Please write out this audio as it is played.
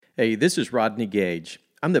Hey, this is Rodney Gage.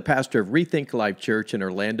 I'm the pastor of Rethink Life Church in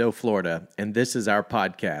Orlando, Florida, and this is our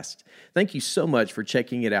podcast. Thank you so much for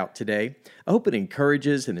checking it out today. I hope it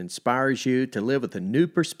encourages and inspires you to live with a new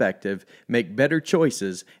perspective, make better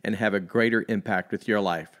choices, and have a greater impact with your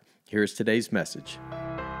life. Here's today's message.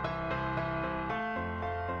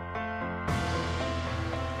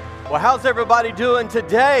 Well, how's everybody doing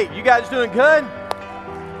today? You guys doing good?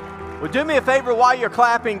 Well, do me a favor while you're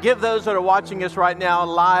clapping, give those that are watching us right now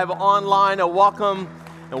live online a welcome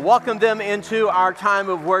and welcome them into our time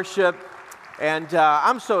of worship. And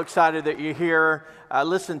I'm so excited that you're here.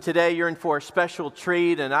 Listen, today you're in for a special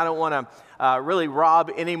treat, and I don't want to really rob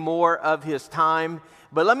any more of his time.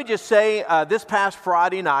 But let me just say, this past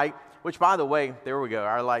Friday night, which, by the way, there we go,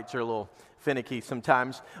 our lights are a little finicky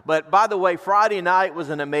sometimes. But by the way, Friday night was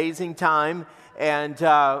an amazing time. And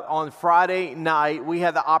on Friday night, we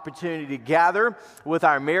had the opportunity to gather with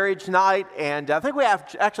our marriage night. And I think we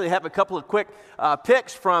actually have a couple of quick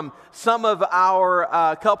pics from some of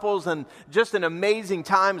our couples. And just an amazing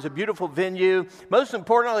time. It was a beautiful venue. Most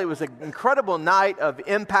importantly, it was an incredible night of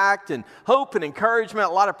impact and hope and encouragement.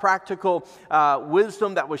 A lot of practical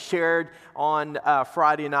wisdom that was shared on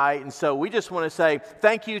Friday night. And so we just want to say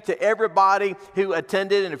thank you to everybody who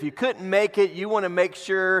attended. And if you couldn't make it, you want to make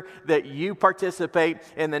sure that you participate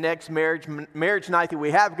in the next marriage night that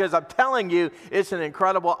we have, because I'm telling you, it's an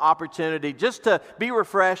incredible opportunity just to be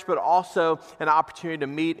refreshed, but also an opportunity to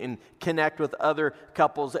meet and connect with other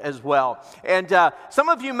couples as well. And some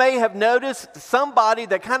of you may have noticed somebody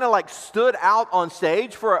that kind of like stood out on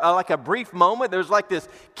stage for like a brief moment. There's like this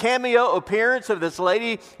cameo appearance of this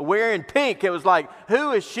lady wearing pink. It was like,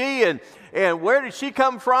 who is she? And where did she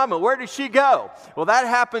come from, and where did she go? Well, that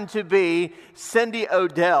happened to be Cindy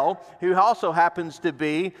Odell, who also happens to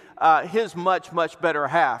be his much, much better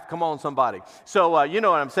half. Come on, somebody. So you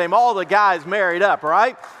know what I'm saying. All the guys married up,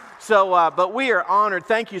 right? So, but we are honored.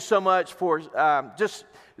 Thank you so much for just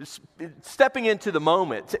stepping into the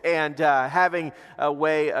moment and having a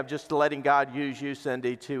way of just letting God use you,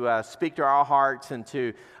 Cindy, to speak to our hearts, and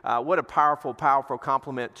to what a powerful, powerful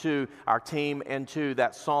compliment to our team and to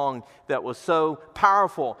that song that was so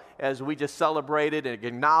powerful as we just celebrated and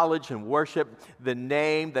acknowledged and worshiped the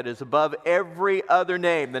name that is above every other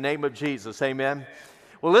name, the name of Jesus. Amen.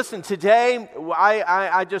 Well, listen, today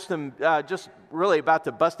I just am just really about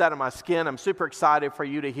to bust out of my skin. I'm super excited for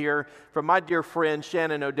you to hear from my dear friend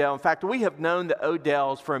Shannon Odell. In fact, we have known the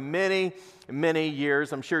Odells for many, many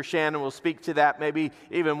years. I'm sure Shannon will speak to that, maybe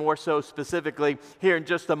even more so specifically here in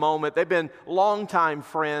just a moment. They've been longtime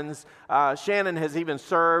friends. Shannon has even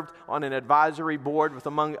served on an advisory board with,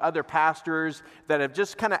 among other pastors, that have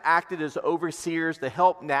just kind of acted as overseers to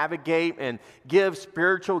help navigate and give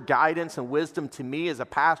spiritual guidance and wisdom to me as a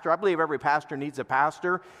pastor. I believe every pastor needs a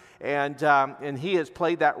pastor. And he has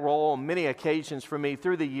played that role on many occasions for me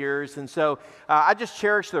through the years. And so I just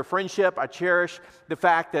cherish their friendship. I cherish the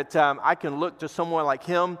fact that I can look to someone like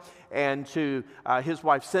him and to his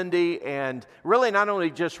wife Cindy, and really not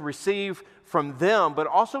only just receive from them, but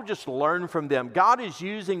also just learn from them. God is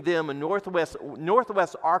using them in Northwest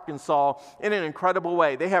Arkansas in an incredible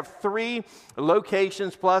way. They have 3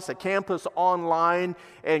 locations plus a campus online,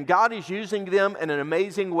 and God is using them in an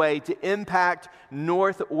amazing way to impact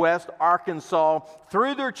Northwest Arkansas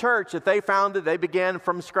through their church that they founded. They began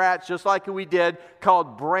from scratch, just like we did,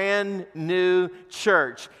 called Brand New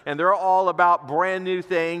Church. And they're all about brand new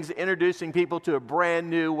things, introducing people to a brand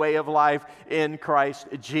new way of life in Christ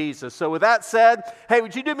Jesus. So with that said, hey,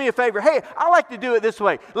 would you do me a favor? Hey, I like to do it this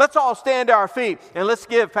way. Let's all stand to our feet, and let's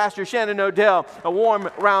give Pastor Shannon Odell a warm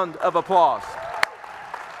round of applause.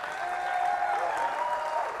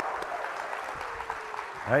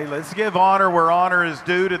 Hey, let's give honor where honor is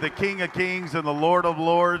due to the King of Kings and the Lord of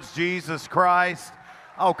Lords, Jesus Christ.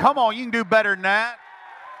 Oh, come on, you can do better than that.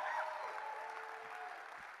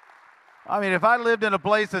 I mean, if I lived in a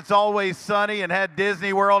place that's always sunny and had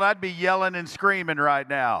Disney World, I'd be yelling and screaming right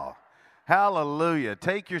now. Hallelujah.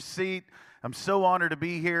 Take your seat. I'm so honored to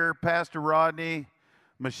be here. Pastor Rodney,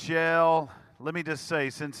 Michelle, let me just say,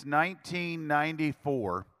 since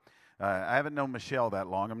 1994, I haven't known Michelle that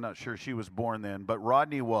long. I'm not sure she was born then, but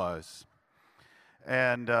Rodney was.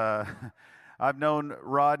 And I've known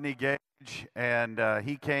Rodney Gage, and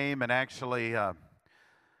he came and actually had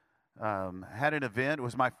an event. It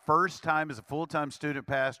was my first time as a full-time student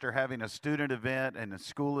pastor having a student event and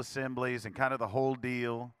school assemblies and kind of the whole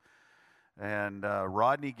deal. And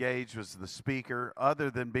Rodney Gage was the speaker. Other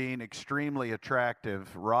than being extremely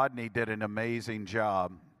attractive, Rodney did an amazing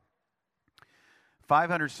job.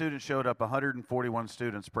 500 students showed up, 141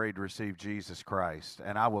 students prayed to receive Jesus Christ.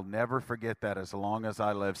 And I will never forget that as long as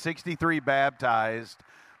I live. 63 baptized,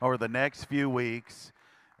 over the next few weeks,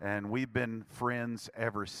 and we've been friends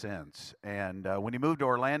ever since. And when he moved to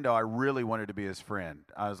Orlando, I really wanted to be his friend.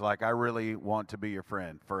 I was like, I really want to be your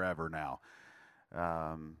friend forever now.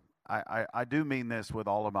 I do mean this with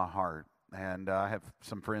all of my heart. And I have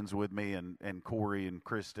some friends with me, and Corey and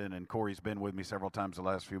Kristen, and Corey's been with me several times the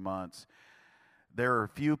last few months. There are a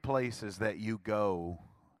few places that you go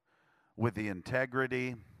with the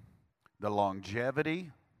integrity, the longevity,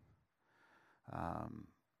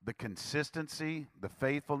 the consistency, the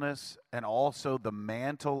faithfulness, and also the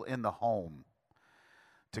mantle in the home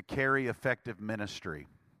to carry effective ministry.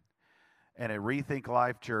 And at Rethink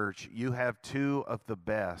Life Church, you have two of the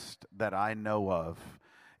best that I know of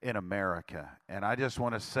in America. And I just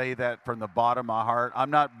want to say that from the bottom of my heart. I'm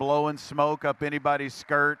not blowing smoke up anybody's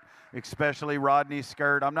skirt, especially Rodney's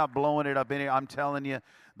skirt. I'm not blowing it up I'm telling you,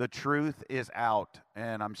 the truth is out.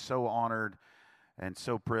 And I'm so honored and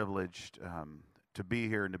so privileged to be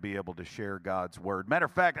here and to be able to share God's word. Matter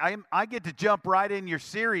of fact, I get to jump right in your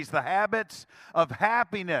series, The Habits of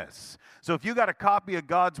Happiness. So if you got a copy of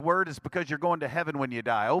God's word, it's because you're going to heaven when you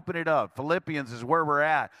die. Open it up. Philippians is where we're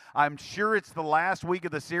at. I'm sure it's the last week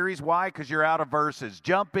of the series. Why? Because you're out of verses.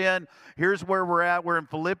 Jump in. Here's where we're at. We're in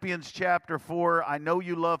Philippians chapter 4. I know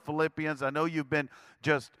you love Philippians. I know you've been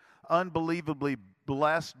just unbelievably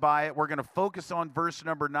blessed by it. We're going to focus on verse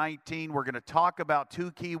number 19. We're going to talk about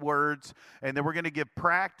two key words, and then we're going to give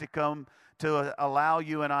practicum to allow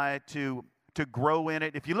you and I to grow in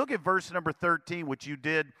it. If you look at verse number 13, which you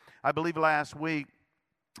did, I believe, last week,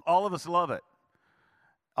 all of us love it.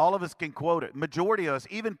 All of us can quote it. Majority of us,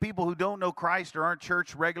 even people who don't know Christ or aren't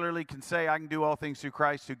church regularly, can say, I can do all things through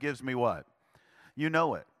Christ who gives me what? You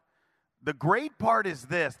know it. The great part is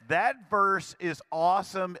this, that verse is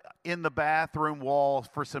awesome in the bathroom walls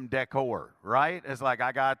for some decor, right? It's like,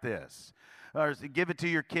 I got this. Or give it to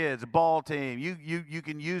your kids, a ball team. You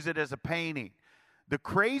can use it as a painting. The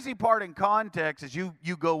crazy part in context is you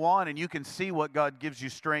go on and you can see what God gives you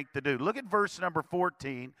strength to do. Look at verse number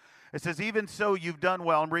 14. It says, even so you've done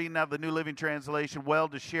well. I'm reading out the New Living Translation, well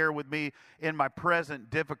to share with me in my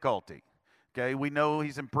present difficulty. Okay, we know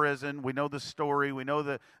he's in prison. We know the story. We know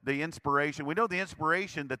the inspiration. We know the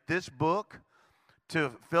inspiration that this book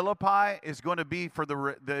to Philippi is going to be for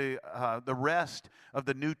the rest of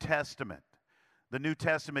the New Testament. The New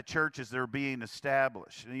Testament churches that are being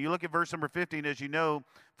established. And you look at verse number 15, as you know,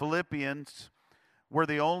 Philippians were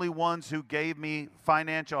the only ones who gave me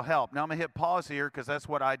financial help. Now I'm going to hit pause here because that's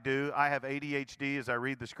what I do. I have ADHD as I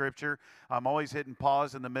read the scripture. I'm always hitting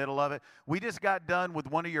pause in the middle of it. We just got done with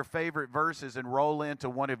one of your favorite verses and roll into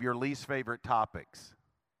one of your least favorite topics.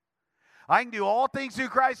 I can do all things through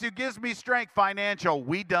Christ who gives me strength. Financial,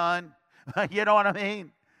 we done. You know what I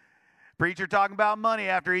mean? Preacher talking about money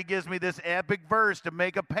after he gives me this epic verse to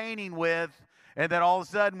make a painting with. And then all of a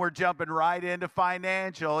sudden, we're jumping right into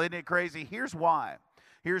financial. Isn't it crazy? Here's why.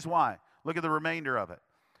 Here's why. Look at the remainder of it.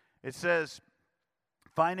 It says,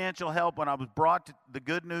 financial help when I was brought to the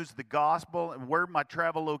good news, the gospel, and where my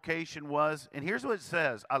travel location was. And here's what it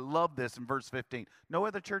says. I love this in verse 15. No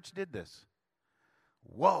other church did this.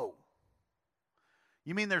 Whoa.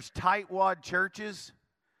 You mean there's tightwad churches?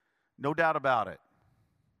 No doubt about it.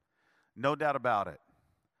 No doubt about it.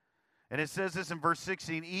 And it says this in verse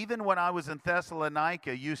 16, even when I was in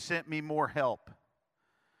Thessalonica, you sent me more help.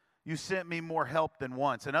 You sent me more help than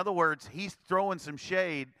once. In other words, he's throwing some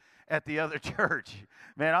shade at the other church.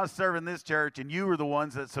 Man, I was serving this church, and you were the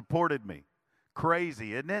ones that supported me.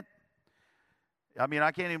 Crazy, isn't it? I mean,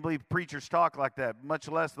 I can't even believe preachers talk like that, much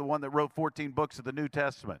less the one that wrote 14 books of the New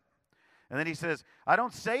Testament. And then he says, I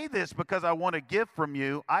don't say this because I want a gift from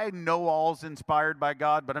you. I know all's inspired by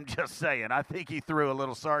God, but I'm just saying. I think he threw a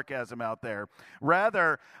little sarcasm out there.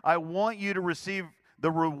 Rather, I want you to receive the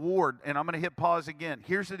reward. And I'm going to hit pause again.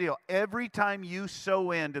 Here's the deal. Every time you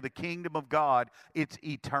sow into the kingdom of God, it's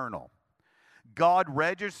eternal. God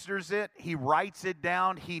registers it. He writes it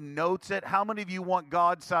down. He notes it. How many of you want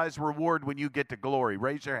God-sized reward when you get to glory?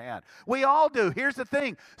 Raise your hand. We all do. Here's the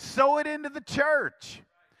thing. Sow it into the church.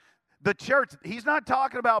 The church, he's not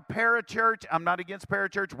talking about parachurch. I'm not against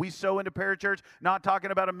parachurch. We sow into parachurch. Not talking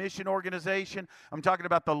about a mission organization. I'm talking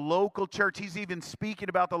about the local church. He's even speaking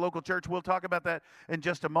about the local church. We'll talk about that in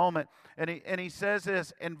just a moment. And he says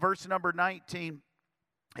this in verse number 19.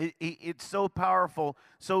 It's so powerful,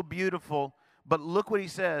 so beautiful. But look what he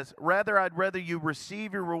says. Rather, I'd rather you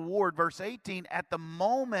receive your reward. Verse 18, at the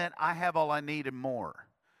moment, I have all I need and more.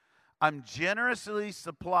 I'm generously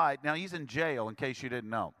supplied. Now, he's in jail, in case you didn't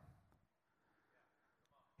know.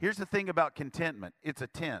 Here's the thing about contentment. It's a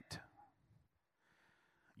tent.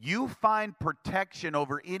 You find protection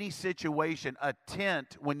over any situation, a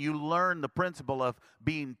tent, when you learn the principle of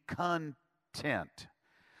being content.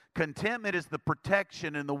 Contentment is the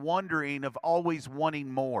protection and the wondering of always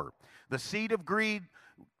wanting more. The seed of greed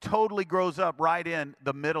totally grows up right in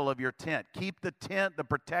the middle of your tent. Keep the tent the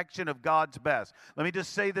protection of God's best. Let me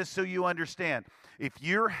just say this so you understand. If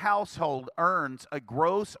your household earns a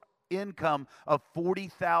gross income of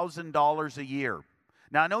 $40,000 a year.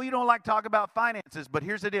 Now, I know you don't like to talk about finances, but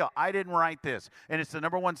here's the deal. I didn't write this, and it's the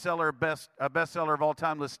number one bestseller of all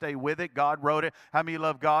time. Let's stay with it. God wrote it. How many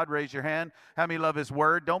love God? Raise your hand. How many love His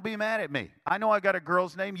Word? Don't be mad at me. I know I got a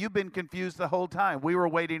girl's name. You've been confused the whole time. We were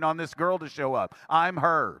waiting on this girl to show up. I'm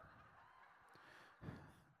her.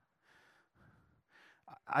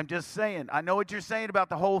 I'm just saying, I know what you're saying about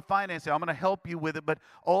the whole financing. I'm going to help you with it, but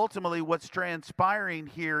ultimately what's transpiring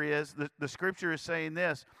here is the Scripture is saying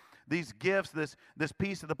this. These gifts, this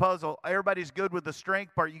piece of the puzzle, everybody's good with the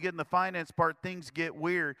strength part. You get in the finance part, things get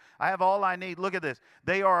weird. I have all I need. Look at this.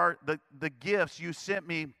 They are the gifts you sent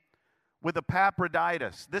me with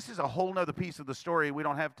Epaphroditus. This is a whole other piece of the story we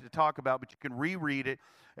don't have to talk about, but you can reread it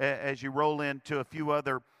as you roll into a few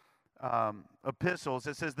other epistles.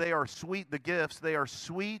 It says they are sweet, the gifts, they are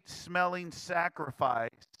sweet-smelling sacrifice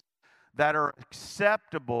that are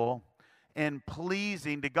acceptable and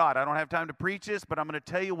pleasing to God. I don't have time to preach this, but I'm going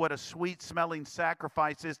to tell you what a sweet-smelling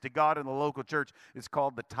sacrifice is to God in the local church. It's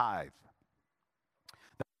called the tithe.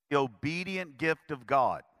 The obedient gift of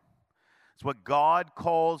God. It's what God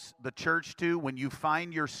calls the church to. When you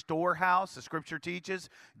find your storehouse, the Scripture teaches,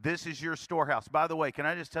 this is your storehouse. By the way, can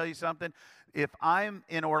I just tell you something? If I'm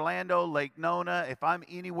in Orlando, Lake Nona, if I'm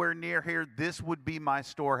anywhere near here, this would be my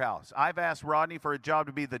storehouse. I've asked Rodney for a job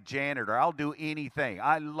to be the janitor. I'll do anything.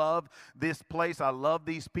 I love this place. I love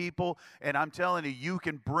these people. And I'm telling you, you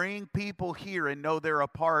can bring people here and know they're a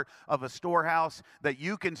part of a storehouse that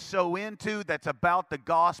you can sow into that's about the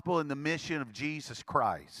gospel and the mission of Jesus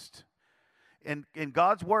Christ. And in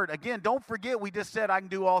God's Word, again, don't forget we just said I can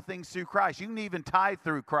do all things through Christ. You can even tithe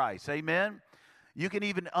through Christ. Amen? You can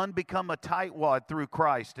even unbecome a tightwad through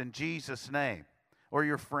Christ in Jesus' name. Or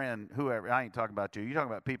your friend, whoever. I ain't talking about you. You're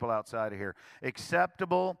talking about people outside of here.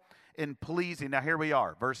 Acceptable and pleasing. Now here we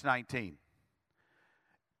are, verse 19.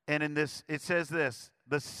 And in this, it says this,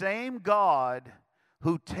 the same God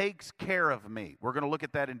who takes care of me. We're going to look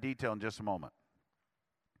at that in detail in just a moment.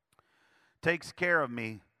 Takes care of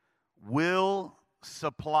me. Will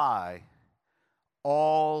supply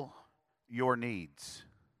all your needs.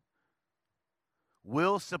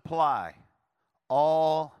 Will supply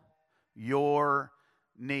all your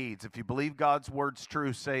needs. If you believe God's word's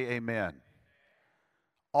true, say amen.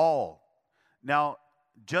 All. Now,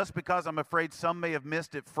 just because I'm afraid some may have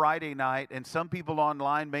missed it Friday night and some people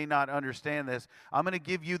online may not understand this, I'm going to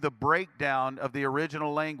give you the breakdown of the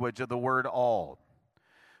original language of the word all.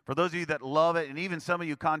 For those of you that love it, and even some of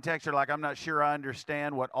you context are like, I'm not sure I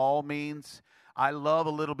understand what all means. I love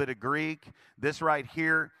a little bit of Greek. This right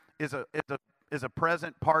here is a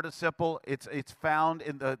present participle. It's found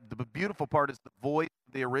in the beautiful part is the voice,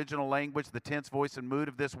 the original language, the tense, voice, and mood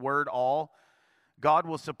of this word, all. God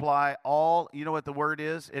will supply all. You know what the word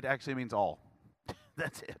is? It actually means all.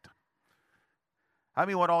 That's it. How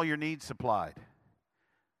many want all your needs supplied?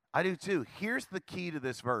 I do too. Here's the key to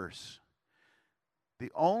this verse.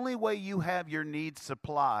 The only way you have your needs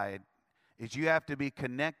supplied is you have to be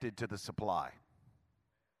connected to the supply.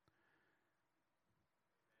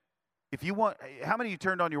 If you want, how many of you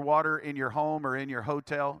turned on your water in your home or in your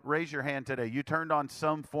hotel? Raise your hand today. You turned on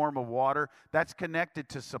some form of water. That's connected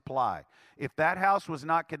to supply. If that house was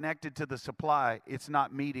not connected to the supply, it's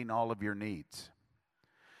not meeting all of your needs.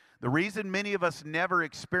 The reason many of us never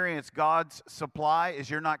experience God's supply is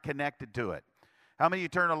you're not connected to it. How many of you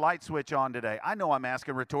turn a light switch on today? I know I'm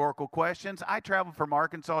asking rhetorical questions. I traveled from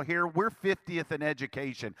Arkansas here. We're 50th in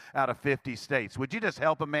education out of 50 states. Would you just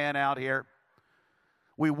help a man out here?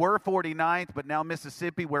 We were 49th, but now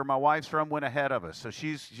Mississippi, where my wife's from, went ahead of us. So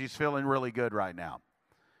she's feeling really good right now.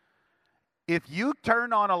 If you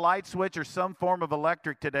turn on a light switch or some form of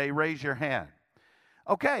electric today, raise your hand.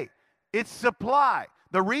 Okay, it's supply.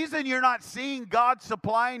 The reason you're not seeing God's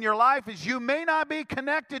supply in your life is you may not be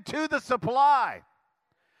connected to the supply.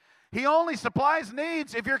 He only supplies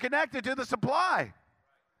needs if you're connected to the supply.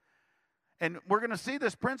 And we're going to see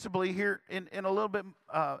this principally here in a little bit,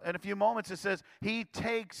 in a few moments. It says, He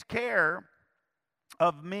takes care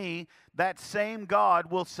of me. That same God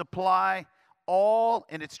will supply all,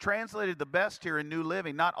 and it's translated the best here in New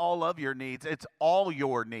Living, not all of your needs. It's all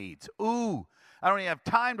your needs. Ooh, I don't even have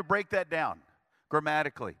time to break that down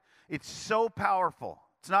grammatically. It's so powerful.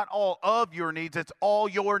 It's not all of your needs, it's all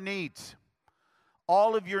your needs.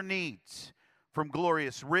 all of your needs from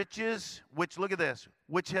glorious riches, which, look at this,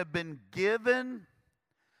 which have been given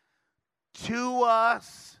to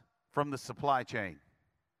us from the supply chain,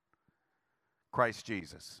 Christ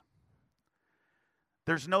Jesus.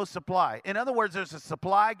 There's no supply. In other words, there's a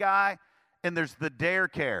supply guy and there's the dare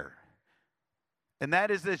care. And that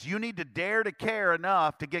is this: you need to dare to care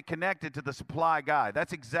enough to get connected to the supply guy.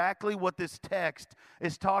 That's exactly what this text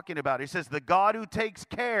is talking about. He says, the God who takes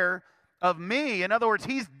care of me. In other words,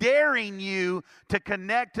 he's daring you to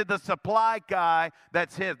connect to the supply guy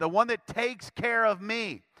that's his, the one that takes care of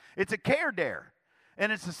me. It's a care dare.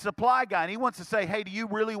 And it's a supply guy. And he wants to say, hey, do you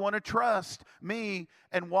really want to trust me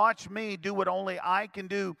and watch me do what only I can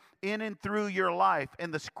do in and through your life?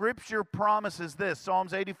 And the scripture promises this,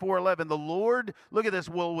 Psalms 84:11, the Lord, look at this,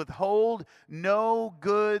 will withhold no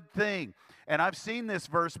good thing. And I've seen this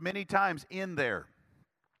verse many times in there.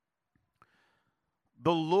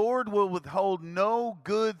 The Lord will withhold no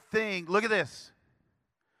good thing, look at this,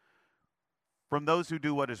 from those who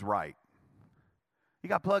do what is right. You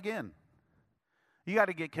got to plug in. You got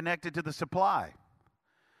to get connected to the supply.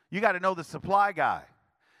 You got to know the supply guy.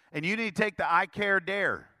 And you need to take the I Care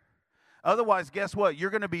Dare. Otherwise, guess what?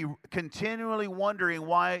 You're going to be continually wondering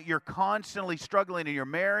why you're constantly struggling in your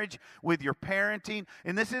marriage, with your parenting.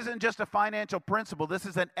 And this isn't just a financial principle. This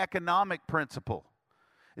is an economic principle.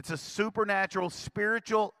 It's a supernatural,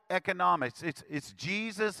 spiritual economics. It's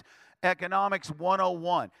Jesus Economics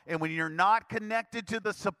 101. And when you're not connected to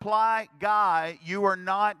the supply guy, you are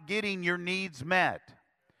not getting your needs met.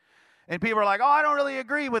 And people are like, oh, I don't really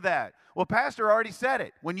agree with that. Well, Pastor already said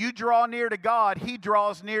it. When you draw near to God, he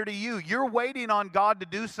draws near to you. You're waiting on God to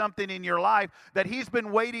do something in your life that he's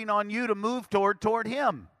been waiting on you to move toward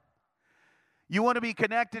him. You want to be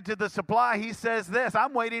connected to the supply, he says this,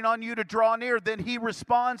 I'm waiting on you to draw near. Then he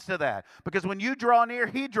responds to that. Because when you draw near,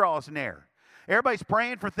 he draws near. Everybody's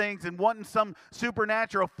praying for things and wanting some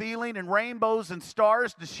supernatural feeling and rainbows and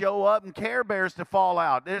stars to show up and Care Bears to fall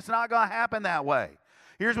out. It's not going to happen that way.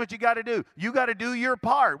 Here's what you got to do. You got to do your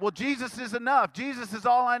part. Well, Jesus is enough. Jesus is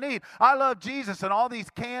all I need. I love Jesus, and all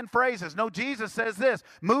these canned phrases. No, Jesus says this,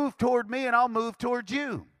 move toward me and I'll move toward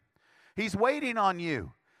you. He's waiting on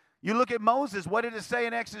you. You look at Moses, what did it say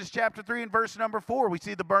in Exodus chapter 3 and verse number 4? We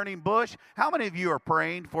see the burning bush. How many of you are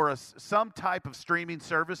praying for some type of streaming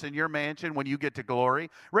service in your mansion when you get to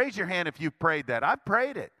glory? Raise your hand if you've prayed that. I've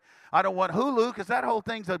prayed it. I don't want Hulu because that whole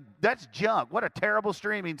thing's that's junk. What a terrible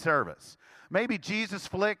streaming service. Maybe Jesus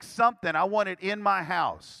Flicks, something. I want it in my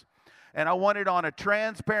house. And I want it on a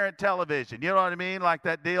transparent television. You know what I mean? Like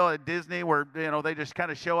that deal at Disney where, they just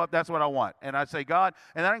kind of show up. That's what I want. And I say, God,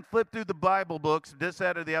 and I can flip through the Bible books, this,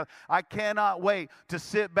 that, or the other. I cannot wait to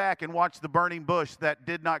sit back and watch the burning bush that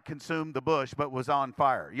did not consume the bush but was on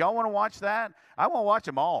fire. Y'all want to watch that? I want to watch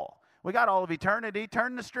them all. We got all of eternity.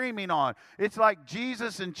 Turn the streaming on. It's like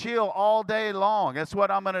Jesus and chill all day long. That's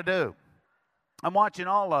what I'm going to do. I'm watching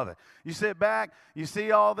all of it. You sit back, you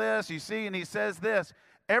see all this, and he says this.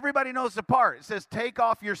 Everybody knows the part. It says, take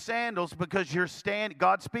off your sandals because you're standing.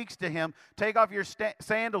 God speaks to him. Take off your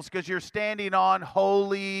sandals because you're standing on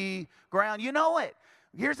holy ground. You know it.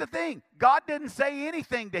 Here's the thing. God didn't say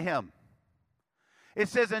anything to him. It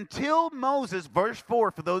says, until Moses, verse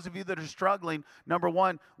 4, for those of you that are struggling, number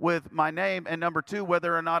one, with my name, and number two,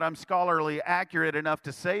 whether or not I'm scholarly accurate enough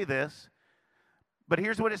to say this. But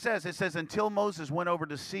here's what it says. It says, until Moses went over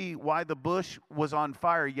to see why the bush was on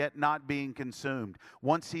fire, yet not being consumed.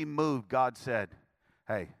 Once he moved, God said,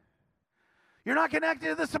 hey, you're not connected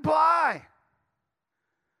to the supply.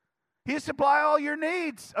 He supply all your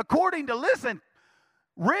needs according to, listen,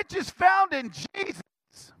 riches found in Jesus.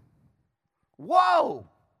 Whoa.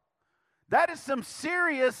 That is some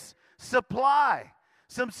serious supply.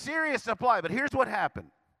 Some serious supply. But here's what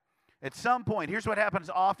happened. At some point, here's what happens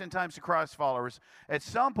oftentimes to Christ followers. At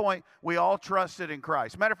some point, we all trusted in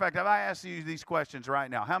Christ. Matter of fact, if I ask you these questions right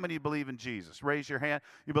now, how many of you believe in Jesus? Raise your hand.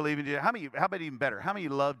 You believe in Jesus. How about even better? How many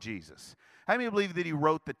of you love Jesus? How many of you believe that he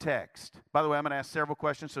wrote the text? By the way, I'm going to ask several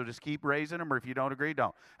questions, so just keep raising them, or if you don't agree,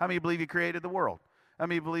 don't. How many of you believe he created the world? How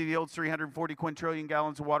many of you believe he holds 340 quintillion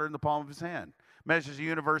gallons of water in the palm of his hand? Measures the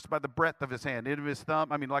universe by the breadth of his hand, end of his thumb.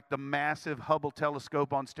 Like the massive Hubble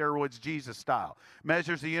telescope on steroids, Jesus style.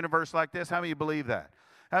 Measures the universe like this. How many of you believe that?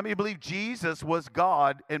 How many of you believe Jesus was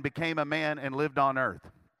God and became a man and lived on earth?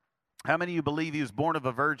 How many of you believe he was born of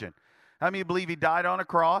a virgin? How many of you believe he died on a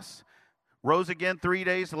cross, rose again 3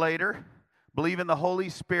 days later, believe in the Holy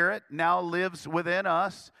Spirit, now lives within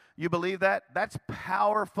us? You believe that? That's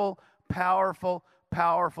powerful, powerful,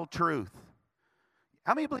 powerful truth.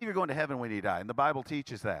 How many believe you're going to heaven when you die? And the Bible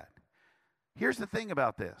teaches that. Here's the thing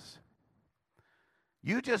about this.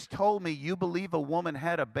 You just told me you believe a woman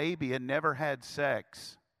had a baby and never had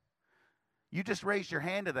sex. You just raised your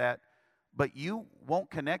hand to that, but you won't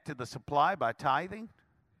connect to the supply by tithing?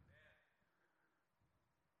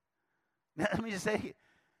 Let me just say,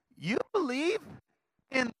 you believe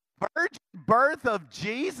in the virgin birth of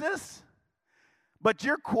Jesus, but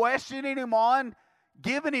you're questioning him on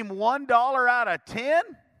giving him $1 out of 10?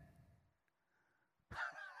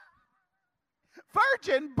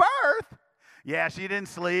 Virgin birth? Yeah, she didn't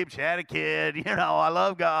sleep. She had a kid. You know, I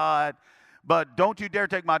love God. But don't you dare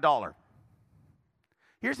take my dollar.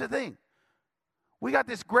 Here's the thing. We got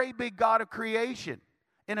this great big God of creation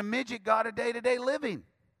and a midget God of day-to-day living.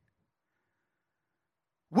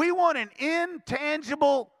 We want an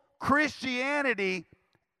intangible Christianity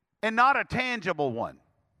and not a tangible one.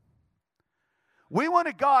 We want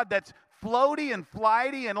a God that's floaty and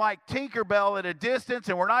flighty and like Tinkerbell at a distance,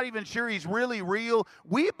 and we're not even sure he's really real.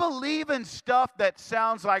 We believe in stuff that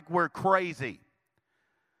sounds like we're crazy.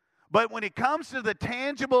 But when it comes to the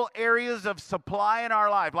tangible areas of supply in our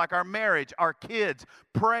life, like our marriage, our kids,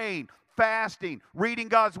 praying, fasting, reading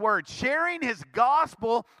God's word, sharing his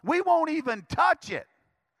gospel, we won't even touch it.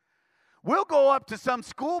 We'll go up to some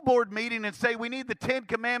school board meeting and say we need the 10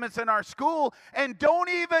 Commandments in our school and don't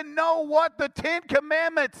even know what the 10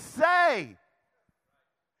 Commandments say.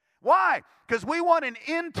 Why? Because we want an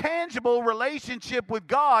intangible relationship with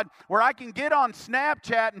God where I can get on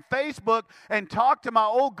Snapchat and Facebook and talk to my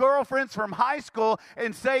old girlfriends from high school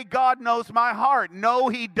and say God knows my heart. No,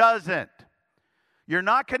 he doesn't. You're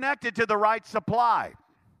not connected to the right supply.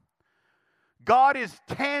 God is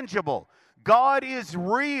tangible. God is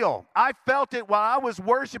real. I felt it while I was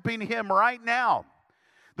worshiping him right now.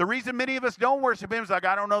 The reason many of us don't worship him is like,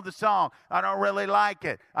 I don't know the song. I don't really like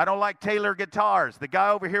it. I don't like Taylor guitars. The guy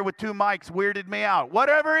over here with 2 mics weirded me out.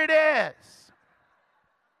 Whatever it is.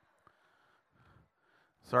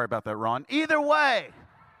 Sorry about that, Ron. Either way.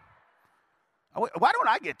 Why don't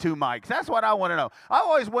I get 2 mics? That's what I want to know. I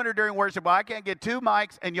always wonder during worship why I can't get 2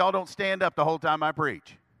 mics and y'all don't stand up the whole time I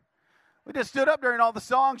preach. We just stood up during all the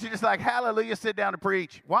songs. You're just like, hallelujah, sit down to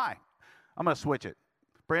preach. Why? I'm going to switch it.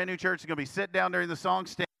 Brand new church is going to be sit down during the song,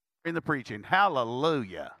 stand during the preaching.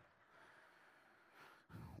 Hallelujah.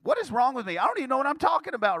 What is wrong with me? I don't even know what I'm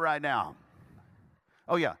talking about right now.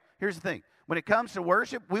 Oh, yeah. Here's the thing. When it comes to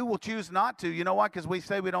worship, we will choose not to. You know why? Because we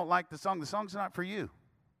say we don't like the song. The song's not for you.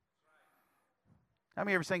 How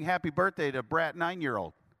many ever sing happy birthday to a brat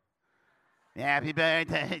 9-year-old? Happy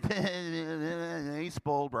birthday. He's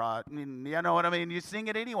spoiled, brat. I mean, you know what I mean? You sing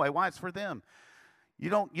it anyway. Why? It's for them. You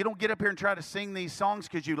don't get up here and try to sing these songs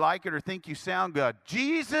because you like it or think you sound good.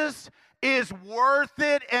 Jesus is worth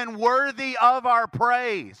it and worthy of our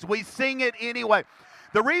praise. We sing it anyway.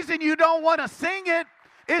 The reason you don't want to sing it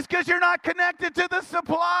is because you're not connected to the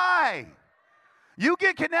supply. You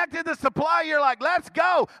get connected to the supply, you're like, let's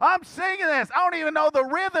go. I'm singing this. I don't even know the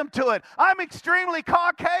rhythm to it. I'm extremely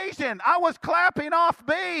Caucasian. I was clapping off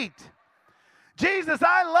beat. Jesus,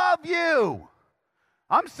 I love you.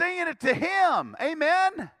 I'm singing it to him.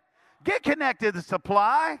 Amen? Get connected to the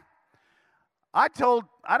supply. I don't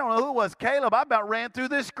know who it was, Caleb, I about ran through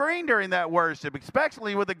this screen during that worship,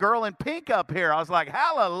 especially with the girl in pink up here. I was like,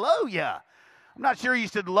 hallelujah. I'm not sure you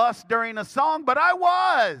should lust during a song, but I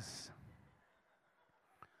was.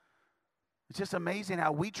 It's just amazing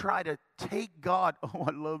how we try to take God. Oh,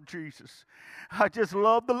 I love Jesus. I just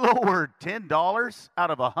love the Lord. $10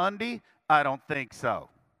 out of $100? I don't think so.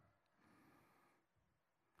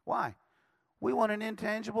 Why? We want an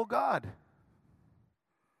intangible God.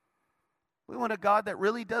 We want a God that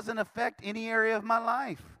really doesn't affect any area of my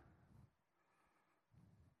life.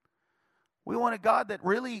 We want a God that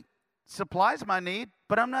really supplies my need,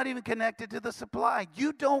 but I'm not even connected to the supply.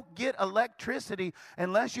 You don't get electricity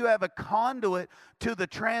unless you have a conduit to the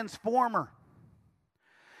transformer.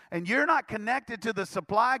 And you're not connected to the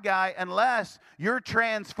supply guy unless you're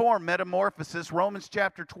transformed. Metamorphosis, Romans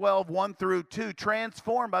chapter 12, 1 through 2.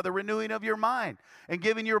 Transformed by the renewing of your mind and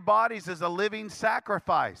giving your bodies as a living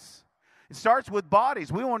sacrifice. It starts with bodies.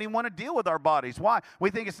 We won't even want to deal with our bodies. Why?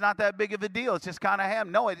 We think it's not that big of a deal. It's just kind of ham.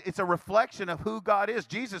 No, it's a reflection of who God is.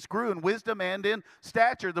 Jesus grew in wisdom and in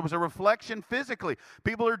stature. There was a reflection physically.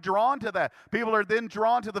 People are drawn to that. People are then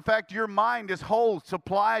drawn to the fact your mind is whole,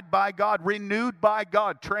 supplied by God, renewed by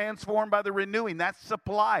God, transformed by the renewing. That's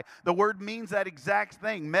supply. The word means that exact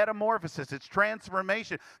thing. Metamorphosis. It's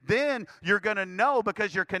transformation. Then you're going to know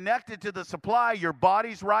because you're connected to the supply. Your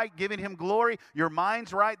body's right, giving him glory. Your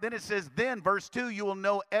mind's right. Then it says, then, verse 2, you will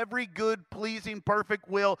know every good, pleasing, perfect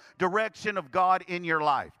will, direction of God in your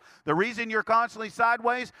life. The reason you're constantly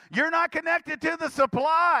sideways, you're not connected to the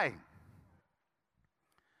supply.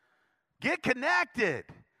 Get connected.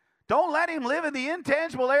 Don't let him live in the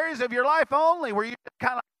intangible areas of your life only, where you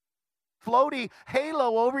kind of floaty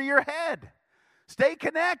halo over your head. Stay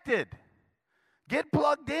connected. Get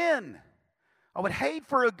plugged in. I would hate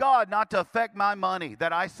for a God not to affect my money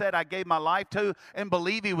that I said I gave my life to and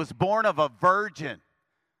believe he was born of a virgin.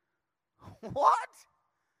 What?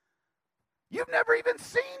 You've never even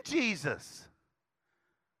seen Jesus.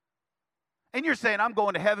 And you're saying, I'm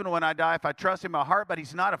going to heaven when I die if I trust in my heart, but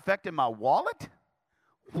he's not affecting my wallet?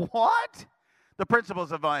 What? The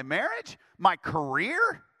principles of my marriage? My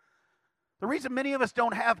career? The reason many of us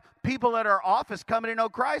don't have people at our office coming to know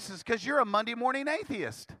Christ is because you're a Monday morning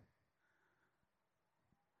atheist.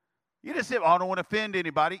 You just say, oh, I don't want to offend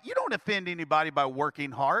anybody. You don't offend anybody by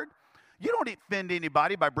working hard. You don't offend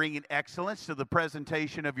anybody by bringing excellence to the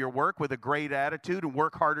presentation of your work with a great attitude and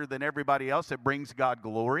work harder than everybody else that brings God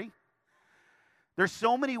glory. There's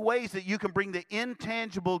so many ways that you can bring the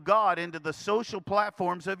intangible God into the social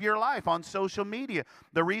platforms of your life on social media.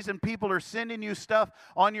 The reason people are sending you stuff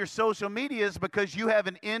on your social media is because you have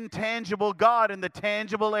an intangible God in the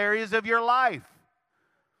tangible areas of your life.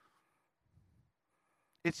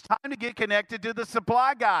 It's time to get connected to the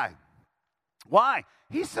supply guy. Why?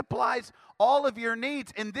 He supplies all of your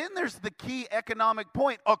needs. And then there's the key economic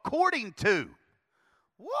point, according to.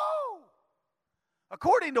 Whoa!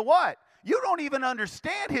 According to what? You don't even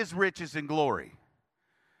understand his riches and glory.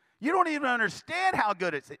 You don't even understand how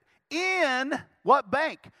good it's in what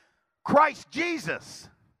bank? Christ Jesus.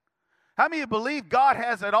 How many believe God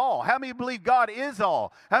has it all? How many believe God is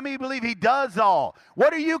all? How many believe he does all?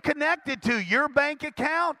 What are you connected to? Your bank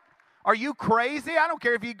account? Are you crazy? I don't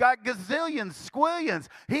care if you got gazillions, squillions.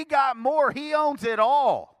 He got more. He owns it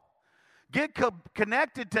all. Get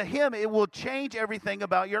connected to him. It will change everything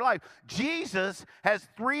about your life. Jesus has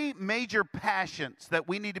 3 major passions that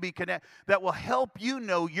we need to be connected, that will help you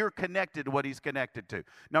know you're connected to what he's connected to.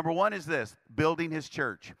 Number 1 is this, building his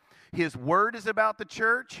church. His word is about the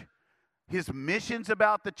church. His mission's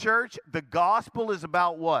about the church. The gospel is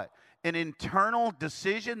about what? An internal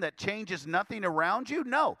decision that changes nothing around you?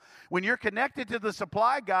 No. When you're connected to the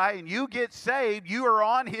supply guy and you get saved, you are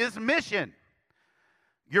on his mission.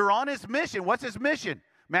 You're on his mission. What's his mission?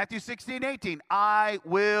 Matthew 16:18. I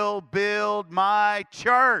will build my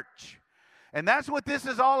church. And that's what this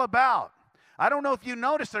is all about. I don't know if you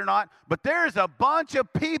noticed or not, but there's a bunch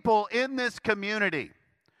of people in this community.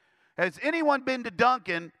 Has anyone been to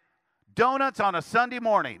Dunkin' Donuts on a Sunday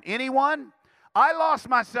morning? Anyone? I lost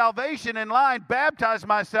my salvation in line, baptized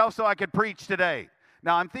myself so I could preach today.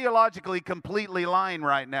 Now, I'm theologically completely lying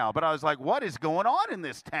right now, but I was like, what is going on in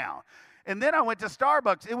this town? And then I went to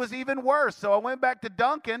Starbucks. It was even worse. So I went back to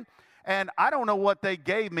Dunkin', and I don't know what they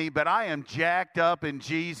gave me, but I am jacked up in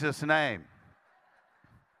Jesus' name.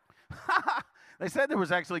 They said there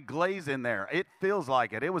was actually glaze in there. It feels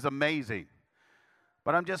like it. It was amazing.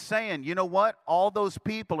 But I'm just saying, you know what? All those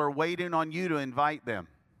people are waiting on you to invite them.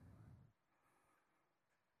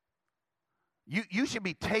 You should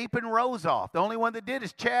be taping rows off. The only one that did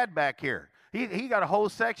is Chad back here. He got a whole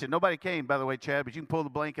section. Nobody came, by the way, Chad, but you can pull the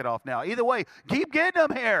blanket off now. Either way, keep getting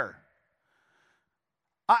them here.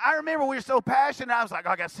 I remember we were so passionate. I was like,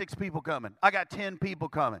 I got 6 people coming. I got 10 people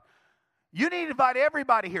coming. You need to invite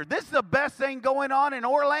everybody here. This is the best thing going on in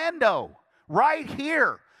Orlando, right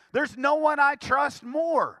here. There's no one I trust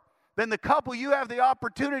more than the couple you have the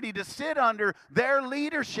opportunity to sit under their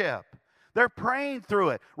leadership. They're praying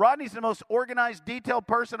through it. Rodney's the most organized, detailed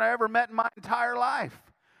person I ever met in my entire life.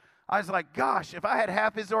 I was like, gosh, if I had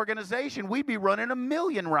half his organization, we'd be running 1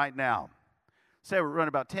 million right now. Say we're running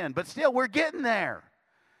about 10, but still, we're getting there.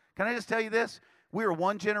 Can I just tell you this? We are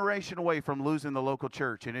 1 generation away from losing the local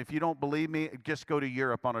church. And if you don't believe me, just go to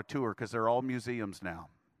Europe on a tour because they're all museums now.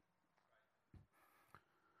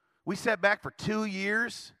 We sat back for 2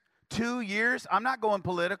 years. 2 years. I'm not going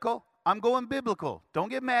political. I'm going biblical. Don't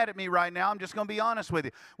get mad at me right now. I'm just going to be honest with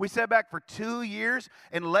you. We sat back for 2 years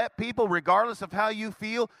and let people, regardless of how you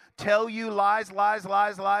feel, tell you lies,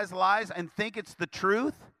 and think it's the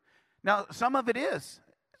truth. Now, some of it is.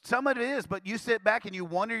 Some of it is, but you sit back and you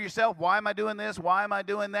wonder yourself, why am I doing this? Why am I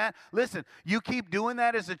doing that? Listen, you keep doing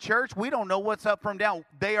that as a church, we don't know what's up from down.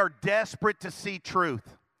 They are desperate to see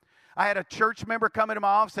truth. I had a church member come into my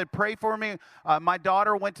office and said, pray for me. My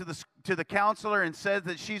daughter went to the counselor and said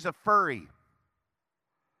that she's a furry.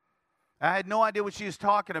 I had no idea what she was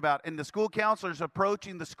talking about. And the school counselor's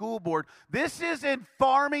approaching the school board. This is in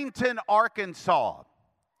Farmington, Arkansas.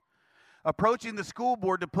 Approaching the school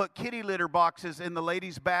board to put kitty litter boxes in the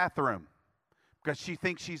ladies' bathroom because she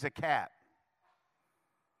thinks she's a cat.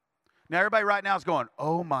 Now, everybody right now is going,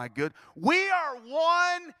 oh, my good. We are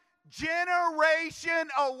 1 generation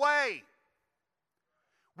away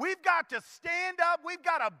We've got to stand up. We've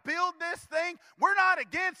got to build this thing. We're not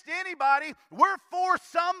against anybody. We're for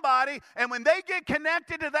somebody. And when they get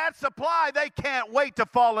connected to that supply, they can't wait to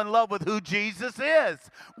fall in love with who Jesus is.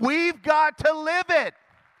 We've got to live it.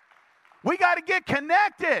 We got to get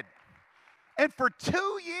connected. And for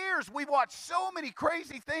 2 years, we've watched so many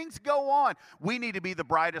crazy things go on. We need to be the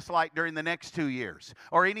brightest light during the next 2 years,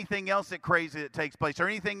 or anything else that crazy that takes place, or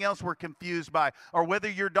anything else we're confused by, or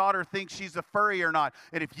whether your daughter thinks she's a furry or not.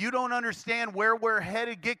 And if you don't understand where we're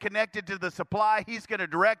headed, get connected to the supply. He's going to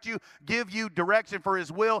direct you, give you direction for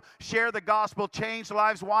His will, share the gospel, change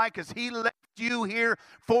lives. Why? Because He left you here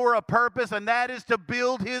for a purpose, and that is to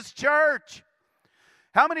build His church.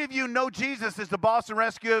 How many of you know Jesus is the boss and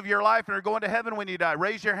rescue of your life and are going to heaven when you die?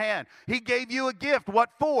 Raise your hand. He gave you a gift. What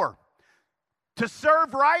for? To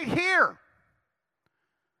serve right here.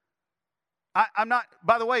 I'm not,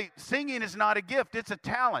 by the way, singing is not a gift. It's a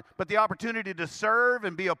talent. But the opportunity to serve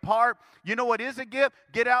and be a part, you know what is a gift?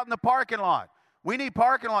 Get out in the parking lot. We need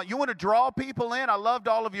parking lot. You want to draw people in? I loved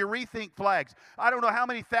all of your Rethink flags. I don't know how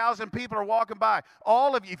many thousand people are walking by.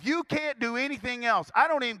 All of you. If you can't do anything else, I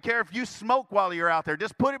don't even care if you smoke while you're out there.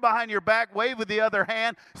 Just put it behind your back, wave with the other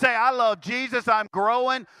hand. Say, I love Jesus, I'm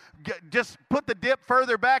growing. Just put the dip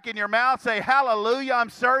further back in your mouth. Say, hallelujah, I'm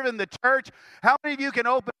serving the church. How many of you can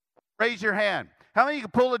open? Raise your hand. How many of you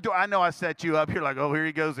can pull the door? I know I set you up. You're like, oh, here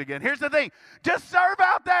he goes again. Here's the thing. Just serve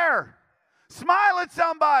out there. Smile at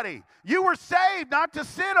somebody. You were saved not to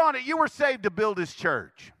sit on it. You were saved to build His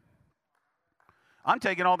church. I'm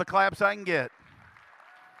taking all the claps I can get.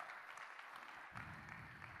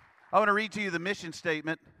 I want to read to you the mission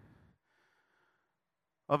statement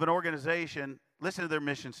of an organization. Listen to their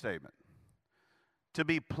mission statement. To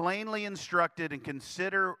be plainly instructed and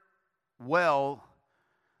consider well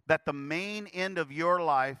that the main end of your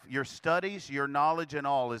life, your studies, your knowledge, and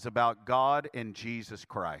all is about God and Jesus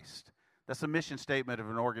Christ. That's the mission statement of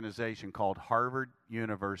an organization called Harvard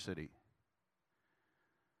University.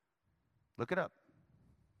 Look it up.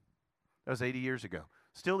 That was 80 years ago.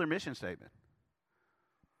 Still their mission statement.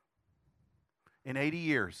 In 80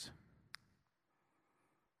 years,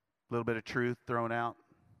 a little bit of truth thrown out,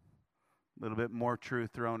 a little bit more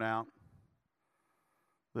truth thrown out,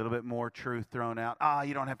 a little bit more truth thrown out.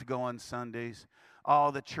 You don't have to go on Sundays.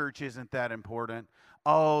 The church isn't that important.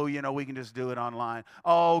 We can just do it online.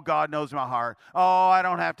 God knows my heart. I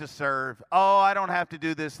don't have to serve. I don't have to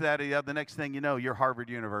do this, that, or the other. The next thing you know, you're Harvard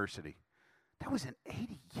University. That was in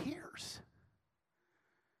 80 years.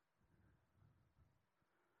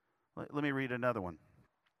 Let me read another one.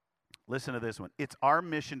 Listen to this one. It's our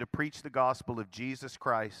mission to preach the gospel of Jesus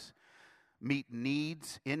Christ, meet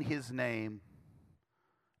needs in His name,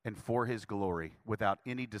 and for His glory without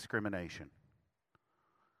any discrimination.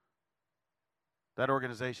 That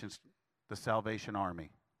organization's the Salvation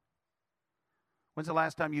Army. When's the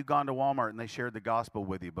last time you've gone to Walmart and they shared the gospel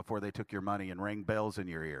with you before they took your money and rang bells in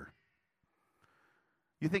your ear?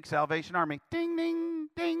 You think Salvation Army, ding, ding,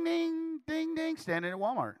 ding, ding, ding, ding, standing at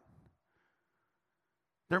Walmart.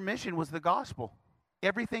 Their mission was the gospel.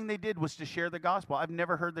 Everything they did was to share the gospel. I've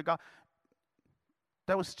never heard the gospel.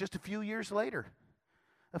 That was just a few years later.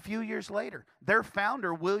 A few years later, their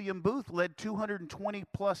founder, William Booth, led 220+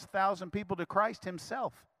 thousand people to Christ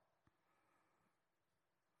himself.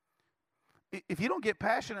 If you don't get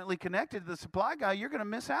passionately connected to the supply guy, you're going to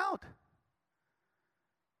miss out.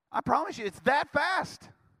 I promise you, it's that fast.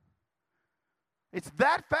 It's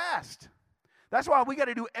that fast. That's why we got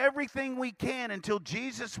to do everything we can until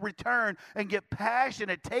Jesus returns and get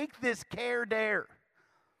passionate. Take this care dare.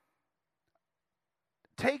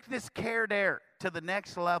 Take this care dare to the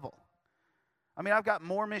next level. I mean, I've got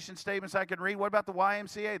more mission statements I can read. What about the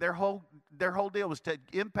YMCA? Their whole deal was to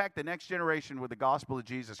impact the next generation with the gospel of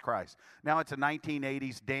Jesus Christ. Now it's a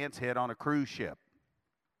 1980s dance hit on a cruise ship.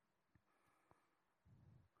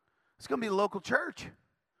 It's going to be a local church.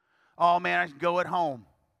 Oh, man, I can go at home.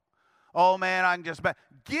 Oh, man, I can just...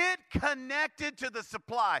 Get connected to the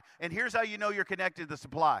supply. And here's how you know you're connected to the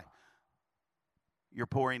supply. You're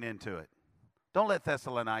pouring into it. Don't let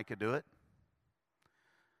Thessalonica do it.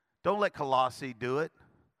 Don't let Colossae do it.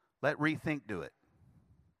 Let Rethink do it.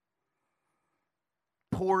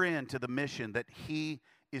 Pour into the mission that He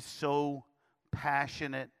is so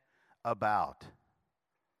passionate about.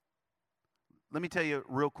 Let me tell you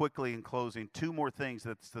real quickly in closing, 2 more things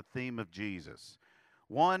that's the theme of Jesus.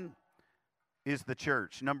 1 is the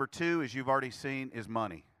church. Number 2, as you've already seen, is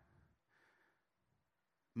money.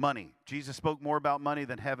 Money. Jesus spoke more about money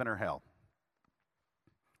than heaven or hell.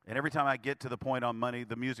 And every time I get to the point on money,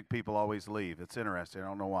 the music people always leave. It's interesting. I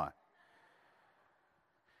don't know why.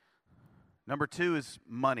 Number 2 is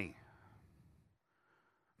money.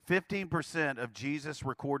 15% of Jesus'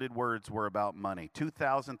 recorded words were about money.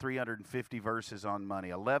 2,350 verses on money.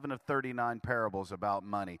 11 of 39 parables about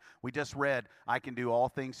money. We just read, I can do all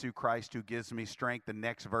things through Christ who gives me strength. The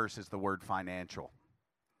next verse is the word financial.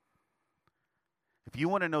 If you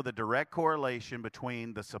want to know the direct correlation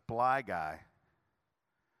between the supply guy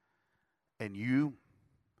and you,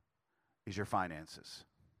 is your finances.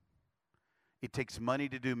 It takes money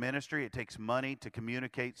to do ministry. It takes money to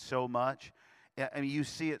communicate so much. I mean, you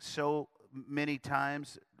see it so many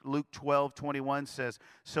times. Luke 12:21 says,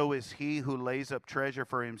 so is he who lays up treasure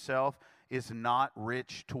for himself is not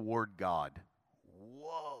rich toward God.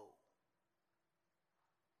 Whoa.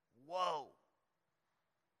 Whoa.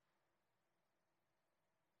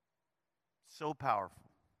 So powerful.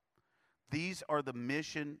 These are the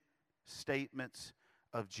mission statements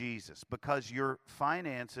of Jesus, because your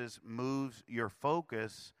finances moves your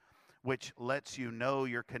focus, which lets you know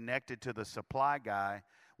you're connected to the supply guy,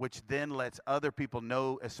 which then lets other people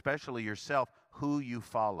know, especially yourself, who you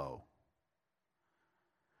follow.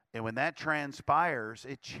 And when that transpires,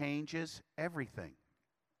 it changes everything.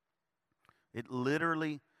 It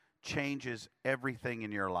literally changes everything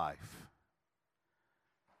in your life.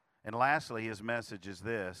 And lastly, his message is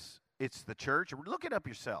this. It's the church. Look it up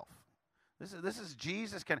yourself. This is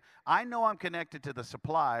Jesus. I know I'm connected to the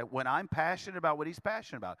supply when I'm passionate about what he's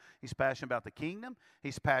passionate about. He's passionate about the kingdom.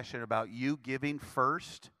 He's passionate about you giving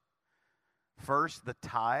first. First, the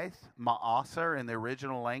tithe, ma'aser in the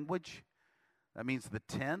original language. That means the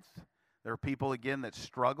 10th. There are people, again, that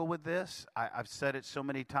struggle with this. I've said it so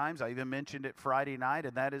many times. I even mentioned it Friday night,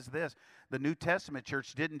 and that is this. The New Testament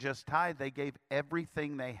church didn't just tithe. They gave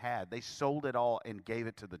everything they had. They sold it all and gave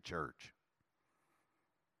it to the church.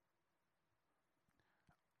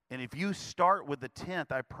 And if you start with the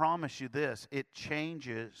 10th, I promise you this, it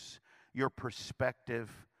changes your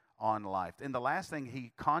perspective on life. And the last thing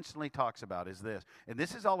he constantly talks about is this, and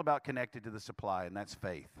this is all about connected to the supply, and that's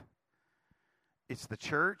faith. It's the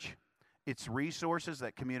church, it's resources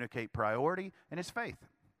that communicate priority, and it's faith.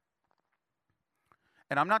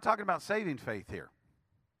 And I'm not talking about saving faith here.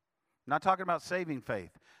 I'm not talking about saving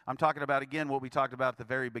faith. I'm talking about, again, what we talked about at the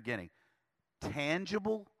very beginning.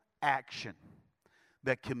 Tangible action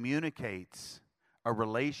that communicates a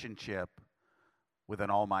relationship with an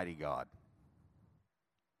almighty God.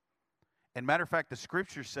 And matter of fact, the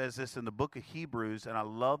scripture says this in the book of Hebrews, and I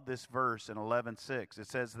love this verse in 11:6. It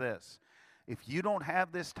says this, if you don't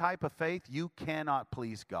have this type of faith, you cannot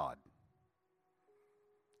please God.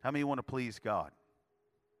 How many want to please God?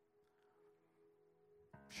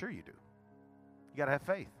 Sure you do. You got to have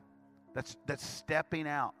faith. That's stepping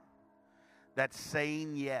out. That's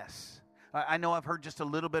saying yes. I know I've heard just a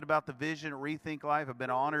little bit about the vision at Rethink Life. I've been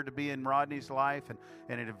honored to be in Rodney's life and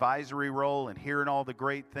an advisory role and hearing all the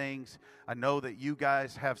great things. I know that you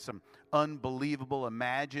guys have some unbelievable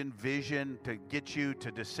imagined vision to get you to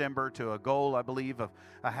December to a goal, I believe, of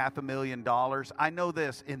 $500,000. I know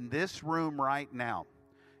this, in this room right now,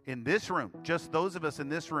 in this room, just those of us in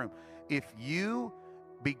this room, if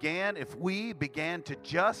we began to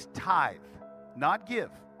just tithe, not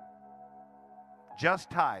give, just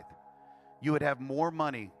tithe, you would have more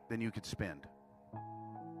money than you could spend.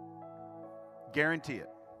 Guarantee it.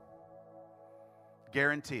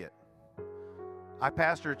 Guarantee it. I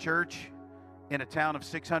pastor a church in a town of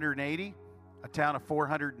 680, a town of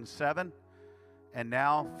 407, and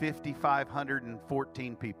now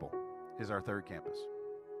 5,514 people is our third campus.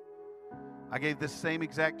 I gave this same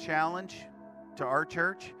exact challenge to our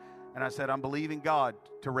church, and I said, I'm believing God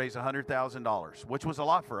to raise $100,000, which was a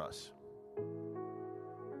lot for us.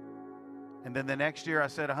 And then the next year I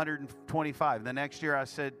said 125. The next year I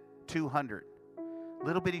said 200.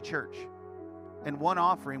 Little bitty church. And one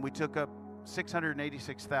offering, we took up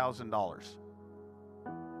 $686,000.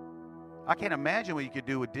 I can't imagine what you could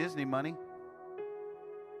do with Disney money.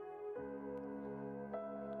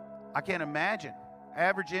 I can't imagine.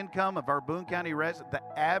 Average income of our Boone County resident, the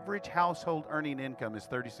average household earning income is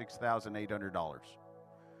 $36,800.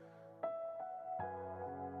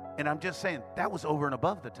 And I'm just saying, that was over and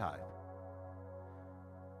above the tithe.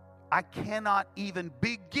 I cannot even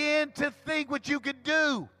begin to think what you could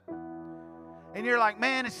do. And you're like,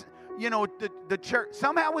 man, it's, the church.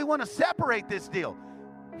 Somehow we want to separate this deal.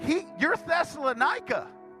 You're Thessalonica.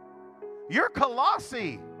 You're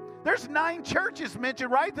Colossae. There's 9 churches mentioned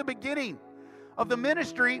right at the beginning of the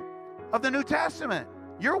ministry of the New Testament.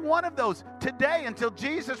 You're one of those. Today, until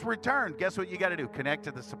Jesus returned, guess what you got to do? Connect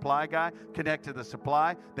to the supply guy, connect to the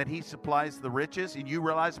supply, then he supplies the riches, and you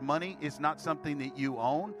realize money is not something that you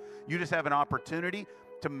own. You just have an opportunity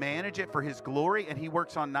to manage it for his glory, and he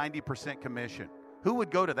works on 90% commission. Who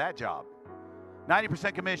would go to that job?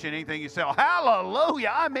 90% commission, anything you sell.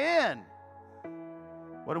 Hallelujah, I'm in.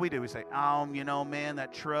 What do? We say, oh, you know, man,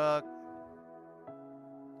 that truck.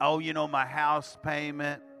 Oh, you know, my house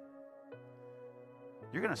payment.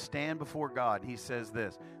 You're going to stand before God. He says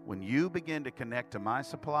this, when you begin to connect to my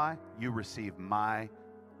supply, you receive my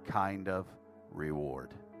kind of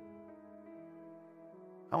reward.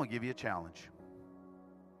 I want to give you a challenge.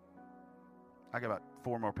 I got about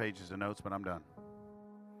 4 more pages of notes, but I'm done.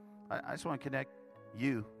 I just want to connect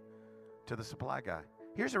you to the supply guy.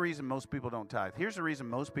 Here's the reason most people don't tithe. Here's the reason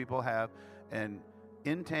most people have an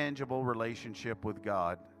intangible relationship with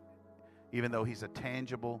God, even though he's a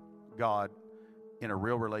tangible God in a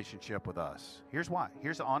real relationship with us. Here's why.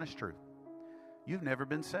 Here's the honest truth. You've never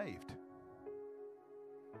been saved.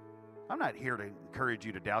 I'm not here to encourage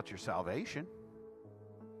you to doubt your salvation.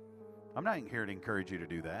 I'm not here to encourage you to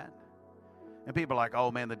do that. And people are like,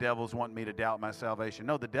 oh man, the devil's wanting me to doubt my salvation.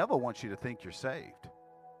 No, the devil wants you to think you're saved.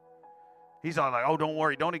 He's all like, oh, don't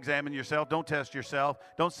worry. Don't examine yourself. Don't test yourself.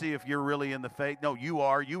 Don't see if you're really in the faith. No, you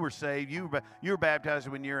are. You were saved. You were baptized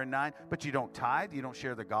when you were 9, but you don't tithe. You don't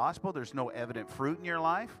share the gospel. There's no evident fruit in your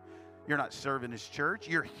life. You're not serving his church.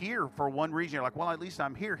 You're here for one reason. You're like, well, at least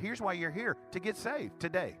I'm here. Here's why you're here, to get saved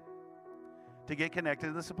today, to get connected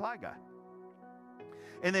to the supply guy.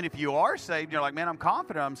 And then if you are saved, you're like, man, I'm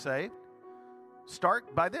confident I'm saved.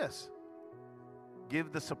 Start by this.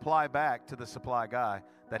 Give the supply back to the supply guy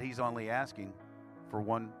that he's only asking for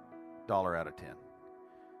 $1 out of 10.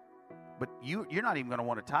 But you're not even going to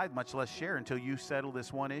want to tithe, much less share, until you settle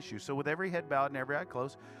this one issue. So with every head bowed and every eye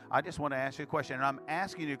closed, I just want to ask you a question. And I'm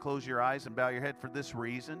asking you to close your eyes and bow your head for this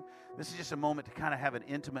reason. This is just a moment to kind of have an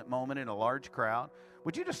intimate moment in a large crowd.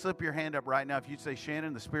 Would you just slip your hand up right now if you'd say,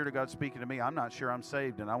 Shannon, the Spirit of God's speaking to me. I'm not sure I'm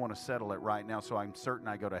saved, and I want to settle it right now so I'm certain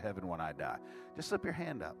I go to heaven when I die. Just slip your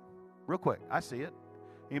hand up real quick. I see it.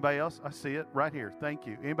 Anybody else? I see it right here. Thank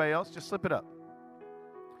you. Anybody else? Just slip it up.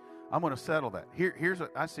 I'm going to settle that. Here's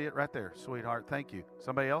what I see it right there, sweetheart. Thank you.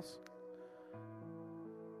 Somebody else?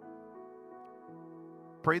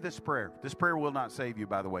 Pray this prayer. This prayer will not save you,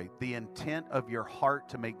 by the way. The intent of your heart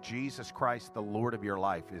to make Jesus Christ the Lord of your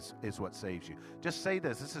life is what saves you. Just say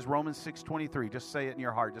this. This is Romans 6:23. Just say it in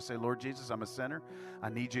your heart. Just say, Lord Jesus, I'm a sinner. I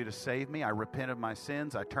need you to save me. I repent of my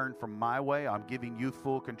sins. I turn from my way. I'm giving you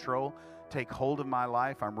full control. Take hold of my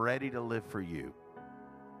life. I'm ready to live for you.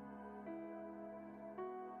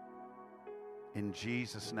 In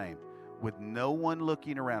Jesus' name. With no one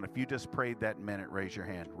looking around. If you just prayed that minute, raise your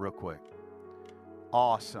hand real quick.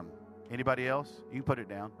 Awesome. Anybody else? You can put it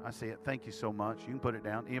down. I see it. Thank you so much. You can put it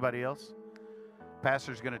down. Anybody else?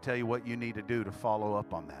 Pastor's going to tell you what you need to do to follow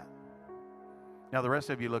up on that. Now, the rest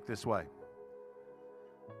of you look this way.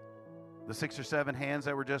 The 6 or 7 hands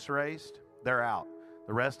that were just raised, they're out.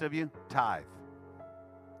 The rest of you, tithe.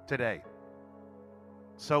 Today.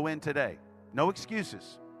 Sow in today. No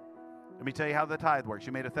excuses. Let me tell you how the tithe works.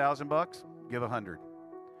 You made $1,000, give 100.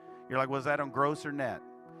 You're like, was that on gross or net?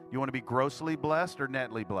 You want to be grossly blessed or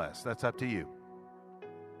netly blessed? That's up to you.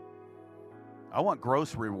 I want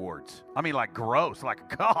gross rewards. I mean, like gross.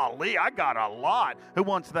 Like, golly, I got a lot. Who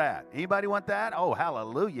wants that? Anybody want that? Oh,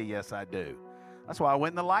 hallelujah. Yes, I do. That's why I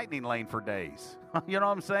went in the lightning lane for days. You know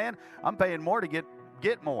what I'm saying? I'm paying more to get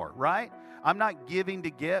more, right? I'm not giving to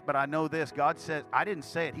get, but I know this. God said, I didn't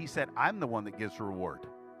say it. He said, I'm the one that gives reward.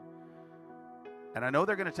 And I know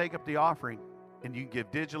they're going to take up the offering. And you can give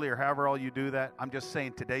digitally or however all you do that. I'm just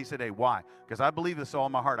saying today's the day. Why? Because I believe this all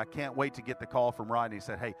in my heart. I can't wait to get the call from Rodney. He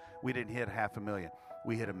said, hey, we didn't hit 500,000.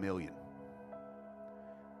 We hit 1 million.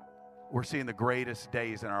 We're seeing the greatest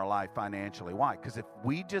days in our life financially. Why? Because if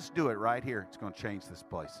we just do it right here, it's going to change this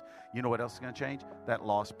place. You know what else is going to change? That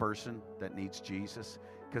lost person that needs Jesus.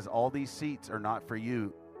 Because all these seats are not for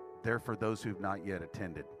you. They're for those who've not yet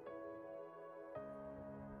attended.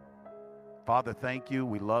 Father, thank you.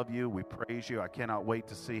 We love you. We praise you. I cannot wait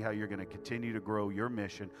to see how you're going to continue to grow your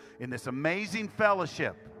mission in this amazing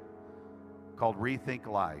fellowship called Rethink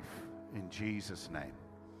Life. In Jesus' name.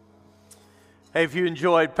 Hey, if you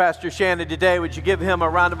enjoyed Pastor Shannon today, would you give him a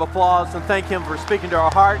round of applause and thank him for speaking to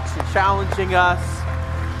our hearts and challenging us?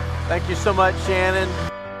 Thank you so much, Shannon.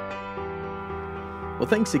 Well,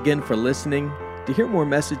 thanks again for listening. To hear more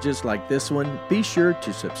messages like this one, be sure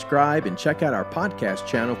to subscribe and check out our podcast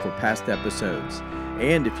channel for past episodes.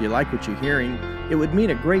 And if you like what you're hearing, it would mean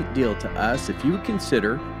a great deal to us if you would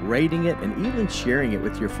consider rating it and even sharing it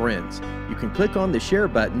with your friends. You can click on the share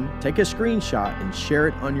button, take a screenshot, and share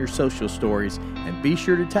it on your social stories, and be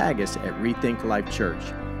sure to tag us at Rethink Life Church.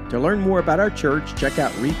 To learn more about our church, check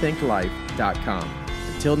out rethinklife.com.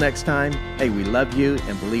 Until next time, hey, we love you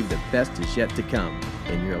and believe the best is yet to come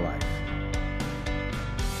in your life.